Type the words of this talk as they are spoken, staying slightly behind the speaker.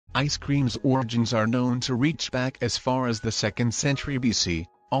Ice cream's origins are known to reach back as far as the 2nd century BC,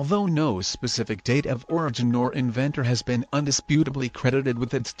 although no specific date of origin nor inventor has been undisputably credited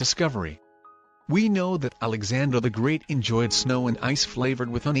with its discovery. We know that Alexander the Great enjoyed snow and ice flavored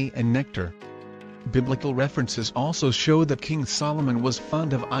with honey and nectar. Biblical references also show that King Solomon was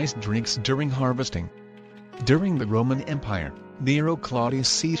fond of iced drinks during harvesting. During the Roman Empire, Nero Claudius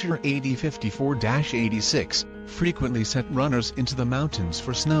Caesar AD 54–86 frequently sent runners into the mountains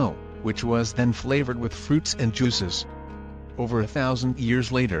for snow, which was then flavored with fruits and juices. Over 1,000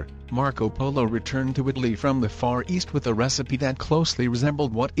 years later, Marco Polo returned to Italy from the Far East with a recipe that closely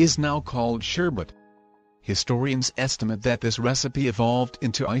resembled what is now called sherbet. Historians estimate that this recipe evolved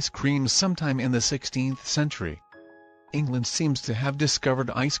into ice cream sometime in the 16th century. England seems to have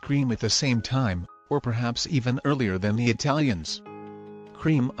discovered ice cream at the same time, or perhaps even earlier than the Italians.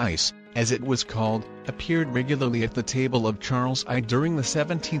 Cream ice, as it was called, appeared regularly at the table of Charles I during the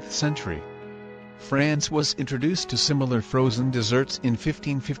 17th century. France was introduced to similar frozen desserts in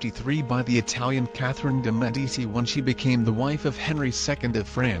 1553 by the Italian Catherine de' Medici when she became the wife of Henry II of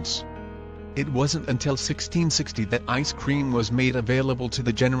France. It wasn't until 1660 that ice cream was made available to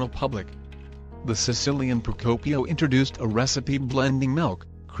the general public. The Sicilian Procopio introduced a recipe blending milk,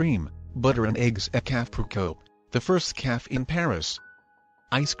 cream, butter and eggs at Café Procope, the first café in Paris.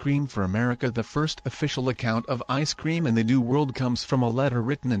 Ice Cream for America. The first official account of ice cream in the New World comes from a letter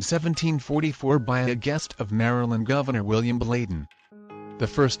written in 1744 by a guest of Maryland Governor William Bladen. The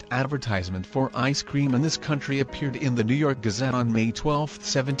first advertisement for ice cream in this country appeared in the New York Gazette on May 12,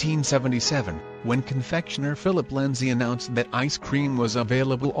 1777, when confectioner Philip Lindsay announced that ice cream was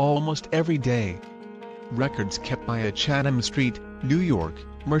available almost every day. Records kept by a Chatham Street, New York,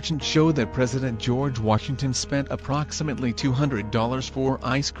 merchant show that President George Washington spent approximately $200 for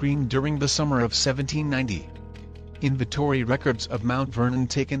ice cream during the summer of 1790. Inventory records of Mount Vernon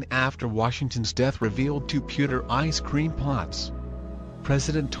taken after Washington's death revealed 2 pewter ice cream pots.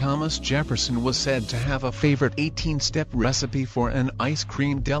 President Thomas Jefferson was said to have a favorite 18-step recipe for an ice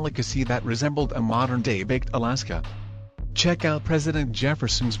cream delicacy that resembled a modern-day baked Alaska. Check out President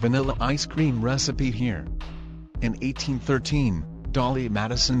Jefferson's vanilla ice cream recipe here. In 1813, Dolly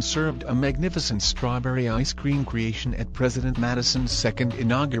Madison served a magnificent strawberry ice cream creation at President Madison's second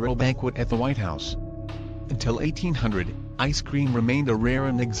inaugural banquet at the White House. Until 1800, ice cream remained a rare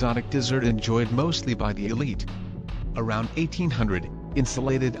and exotic dessert enjoyed mostly by the elite. Around 1800,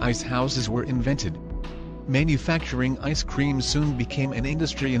 insulated ice houses were invented. Manufacturing ice cream soon became an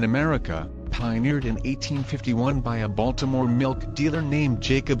industry in America, pioneered in 1851 by a Baltimore milk dealer named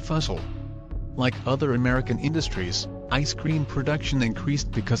Jacob Fussell. Like other American industries, ice cream production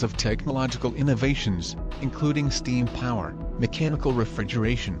increased because of technological innovations, including steam power, mechanical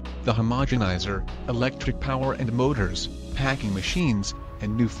refrigeration, the homogenizer, electric power and motors, packing machines,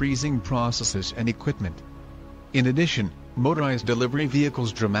 and new freezing processes and equipment. In addition, motorized delivery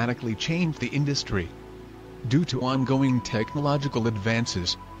vehicles dramatically changed the industry. Due to ongoing technological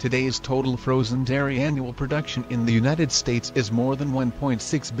advances, today's total frozen dairy annual production in the United States is more than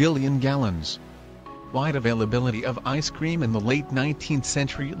 1.6 billion gallons. Wide availability of ice cream in the late 19th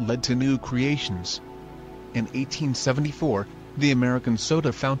century led to new creations. In 1874, the American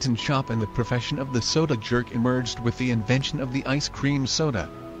soda fountain shop and the profession of the soda jerk emerged with the invention of the ice cream soda.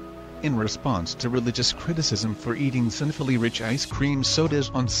 In response to religious criticism for eating sinfully rich ice cream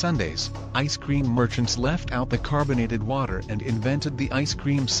sodas on Sundays, ice cream merchants left out the carbonated water and invented the ice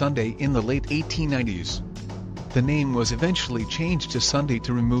cream sundae in the late 1890s. The name was eventually changed to Sunday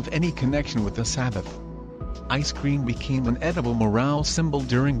to remove any connection with the Sabbath. Ice cream became an edible morale symbol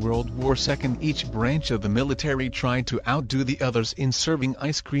during World War II. Each branch of the military tried to outdo the others in serving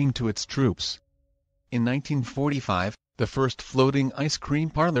ice cream to its troops. In 1945, the first floating ice cream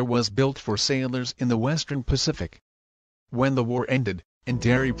parlor was built for sailors in the Western Pacific. When the war ended, and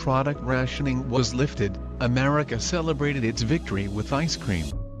dairy product rationing was lifted, America celebrated its victory with ice cream.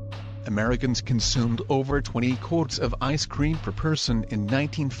 Americans consumed over 20 quarts of ice cream per person in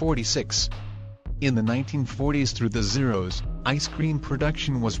 1946. In the 1940s through the zeros, ice cream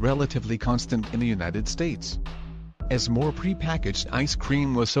production was relatively constant in the United States. As more prepackaged ice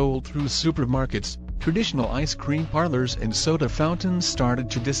cream was sold through supermarkets, traditional ice cream parlors and soda fountains started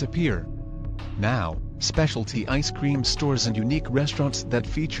to disappear. Now, specialty ice cream stores and unique restaurants that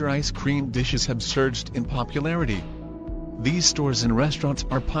feature ice cream dishes have surged in popularity. These stores and restaurants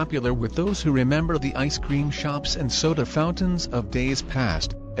are popular with those who remember the ice cream shops and soda fountains of days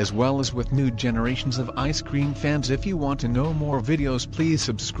past, as well as with new generations of ice cream fans. If you want to know more videos, please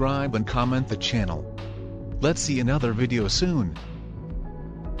subscribe and comment the channel. Let's see another video soon.